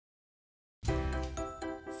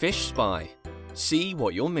FishSpy. See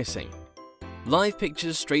what you're missing. Live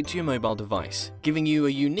pictures straight to your mobile device, giving you a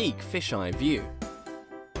unique fisheye view.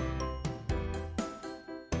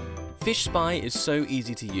 FishSpy is so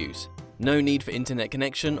easy to use. No need for internet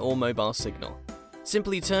connection or mobile signal.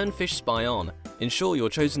 Simply turn FishSpy on, ensure your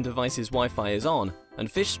chosen device's Wi-Fi is on,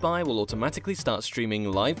 and FishSpy will automatically start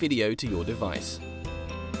streaming live video to your device.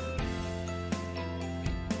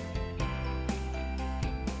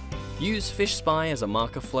 Use FishSpy as a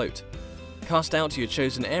marker float. Cast out to your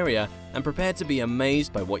chosen area and prepare to be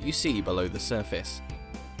amazed by what you see below the surface.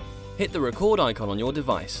 Hit the record icon on your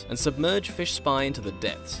device and submerge FishSpy into the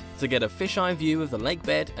depths to get a fisheye view of the lake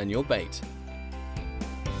bed and your bait.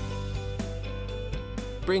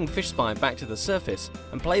 Bring FishSpy back to the surface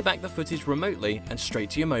and play back the footage remotely and straight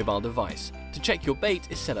to your mobile device to check your bait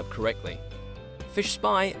is set up correctly.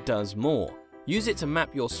 FishSpy does more. Use it to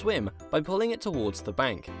map your swim by pulling it towards the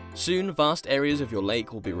bank. Soon, vast areas of your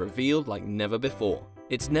lake will be revealed like never before.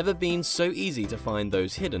 It's never been so easy to find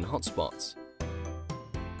those hidden hotspots.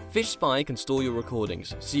 FishSpy can store your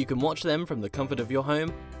recordings so you can watch them from the comfort of your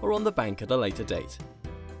home or on the bank at a later date.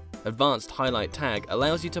 Advanced Highlight Tag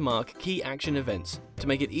allows you to mark key action events to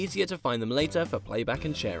make it easier to find them later for playback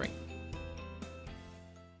and sharing.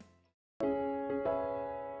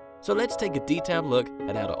 So let's take a detailed look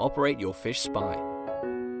at how to operate your FishSpy.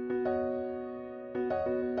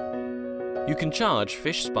 You can charge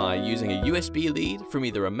FishSpy using a USB lead from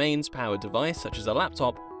either a mains-powered device such as a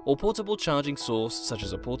laptop or portable charging source such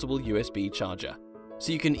as a portable USB charger,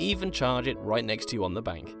 so you can even charge it right next to you on the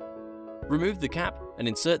bank. Remove the cap and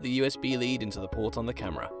insert the USB lead into the port on the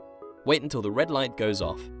camera. Wait until the red light goes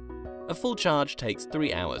off. A full charge takes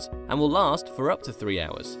 3 hours and will last for up to 3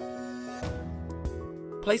 hours.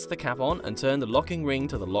 Place the cap on and turn the locking ring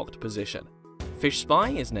to the locked position.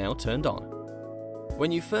 FishSpy is now turned on.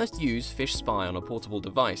 When you first use FishSpy on a portable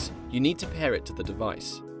device, you need to pair it to the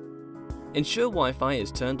device. Ensure Wi-Fi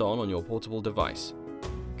is turned on your portable device.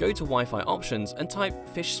 Go to Wi-Fi options and type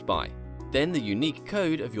FishSpy, then the unique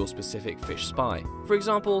code of your specific FishSpy. For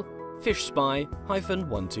example,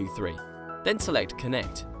 FishSpy-123. Then select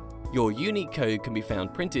Connect. Your unique code can be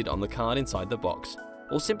found printed on the card inside the box,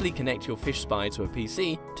 or simply connect your FishSpy to a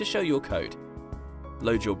PC to show your code.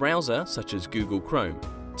 Load your browser, such as Google Chrome.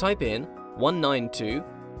 Type in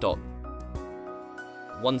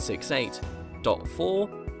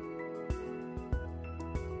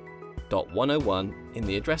 192.168.4.101 in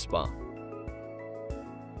the address bar.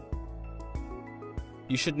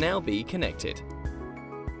 You should now be connected.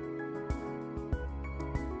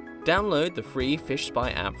 Download the free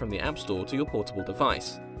FishSpy app from the App Store to your portable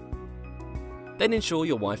device. Then ensure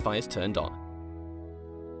your Wi-Fi is turned on.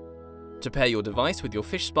 To pair your device with your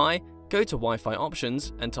FishSpy, go to Wi-Fi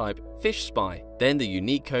options and type FishSpy, then the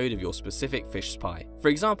unique code of your specific FishSpy. For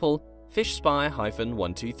example,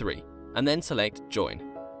 FishSpy-123, and then select Join.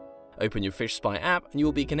 Open your FishSpy app and you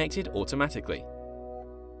will be connected automatically.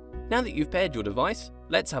 Now that you've paired your device,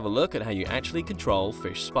 let's have a look at how you actually control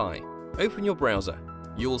FishSpy. Open your browser.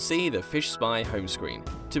 You will see the FishSpy home screen.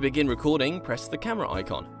 To begin recording, press the camera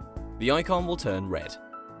icon. The icon will turn red.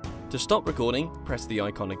 To stop recording, press the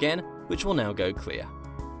icon again, which will now go clear.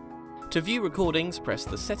 To view recordings, press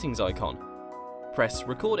the settings icon. Press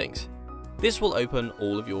Recordings. This will open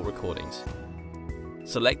all of your recordings.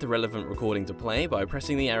 Select the relevant recording to play by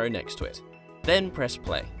pressing the arrow next to it. Then press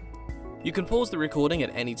play. You can pause the recording at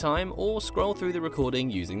any time or scroll through the recording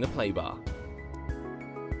using the play bar.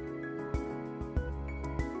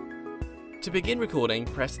 To begin recording,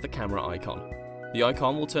 press the camera icon. The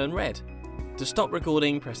icon will turn red. To stop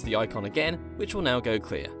recording, press the icon again, which will now go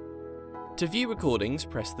clear. To view recordings,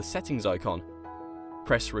 press the settings icon.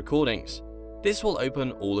 Press Recordings. This will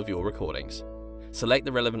open all of your recordings. Select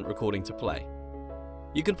the relevant recording to play.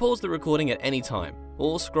 You can pause the recording at any time,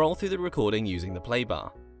 or scroll through the recording using the play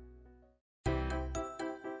bar.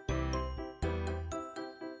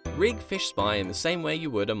 Rig FishSpy in the same way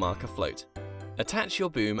you would a marker float. Attach your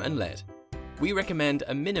boom and lead. We recommend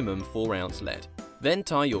a minimum 4-ounce lead. Then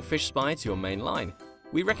tie your FishSpy to your main line.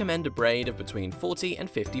 We recommend a braid of between 40 and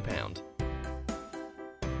 50 pound.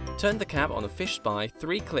 Turn the cap on the FishSpy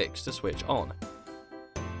 3 clicks to switch on.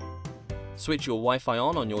 Switch your Wi-Fi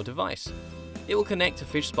on your device. It will connect to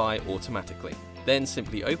FishSpy automatically. Then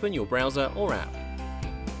simply open your browser or app.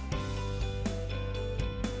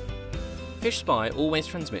 FishSpy always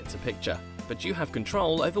transmits a picture, but you have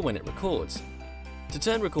control over when it records. To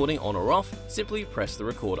turn recording on or off, simply press the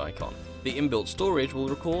record icon. The inbuilt storage will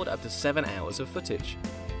record up to 7 hours of footage.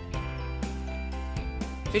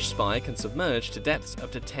 FishSpy can submerge to depths up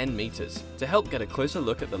to 10 meters to help get a closer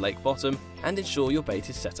look at the lake bottom and ensure your bait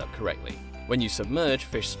is set up correctly. When you submerge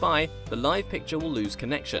FishSpy, the live picture will lose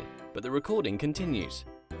connection, but the recording continues.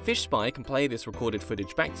 FishSpy can play this recorded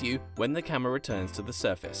footage back to you when the camera returns to the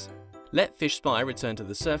surface. Let FishSpy return to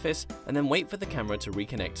the surface and then wait for the camera to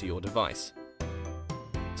reconnect to your device.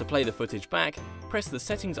 To play the footage back, press the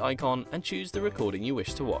settings icon and choose the recording you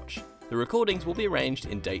wish to watch. The recordings will be arranged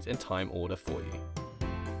in date and time order for you.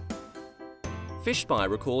 FishSpy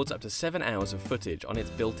records up to 7 hours of footage on its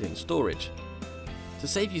built-in storage. To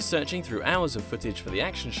save you searching through hours of footage for the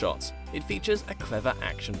action shots, it features a clever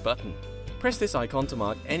action button. Press this icon to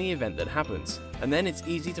mark any event that happens, and then it's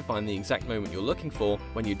easy to find the exact moment you're looking for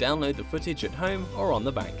when you download the footage at home or on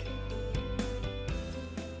the bank.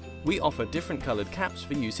 We offer different coloured caps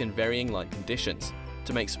for use in varying light conditions,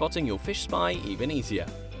 to make spotting your FishSpy even easier.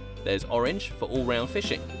 There's orange for all-round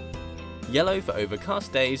fishing, yellow for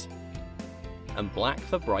overcast days, and black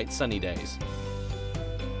for bright sunny days.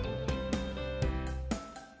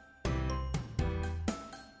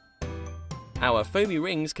 Our foamy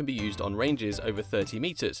rings can be used on ranges over 30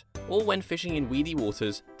 meters, or when fishing in weedy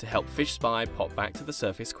waters to help FishSpy pop back to the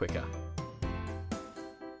surface quicker.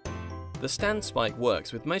 The stand spike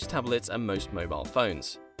works with most tablets and most mobile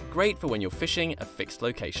phones. Great for when you're fishing a fixed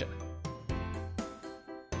location.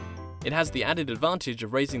 It has the added advantage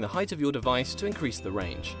of raising the height of your device to increase the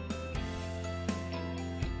range.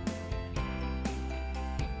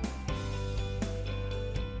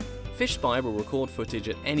 FishSpy will record footage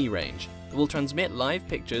at any range. It will transmit live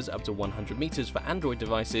pictures up to 100 meters for Android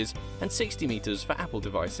devices and 60 meters for Apple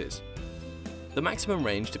devices. The maximum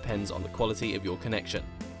range depends on the quality of your connection.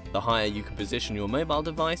 The higher you can position your mobile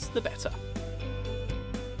device, the better.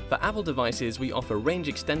 For Apple devices, we offer range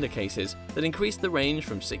extender cases that increase the range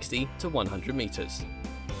from 60 to 100 meters.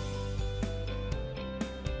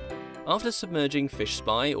 After submerging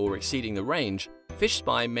FishSpy or exceeding the range,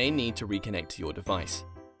 FishSpy may need to reconnect to your device.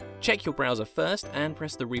 Check your browser first and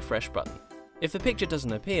press the refresh button. If the picture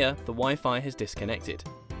doesn't appear, the Wi-Fi has disconnected.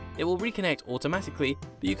 It will reconnect automatically,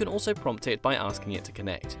 but you can also prompt it by asking it to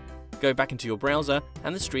connect. Go back into your browser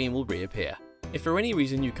and the stream will reappear. If for any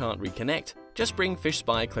reason you can't reconnect, just bring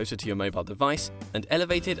FishSpy closer to your mobile device and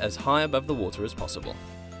elevate it as high above the water as possible.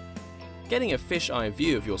 Getting a fish-eye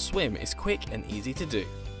view of your swim is quick and easy to do.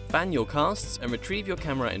 Fan your casts and retrieve your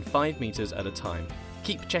camera in 5 meters at a time.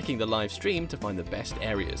 Keep checking the live stream to find the best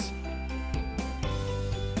areas.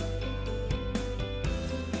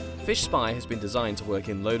 FishSpy has been designed to work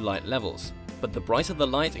in low light levels, but the brighter the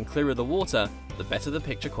light and clearer the water, the better the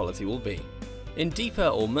picture quality will be. In deeper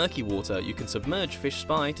or murky water, you can submerge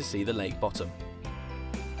FishSpy to see the lake bottom.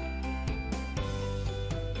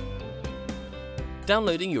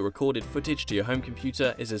 Downloading your recorded footage to your home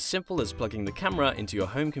computer is as simple as plugging the camera into your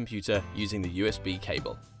home computer using the USB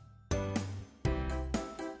cable.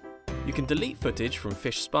 You can delete footage from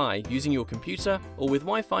FishSpy using your computer or with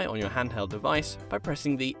Wi-Fi on your handheld device by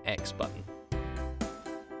pressing the X button.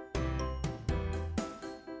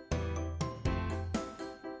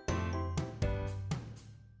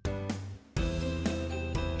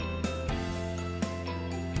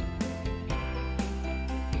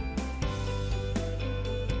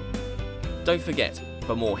 Don't forget,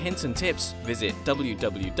 for more hints and tips, visit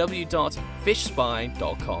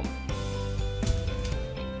www.fishspy.com.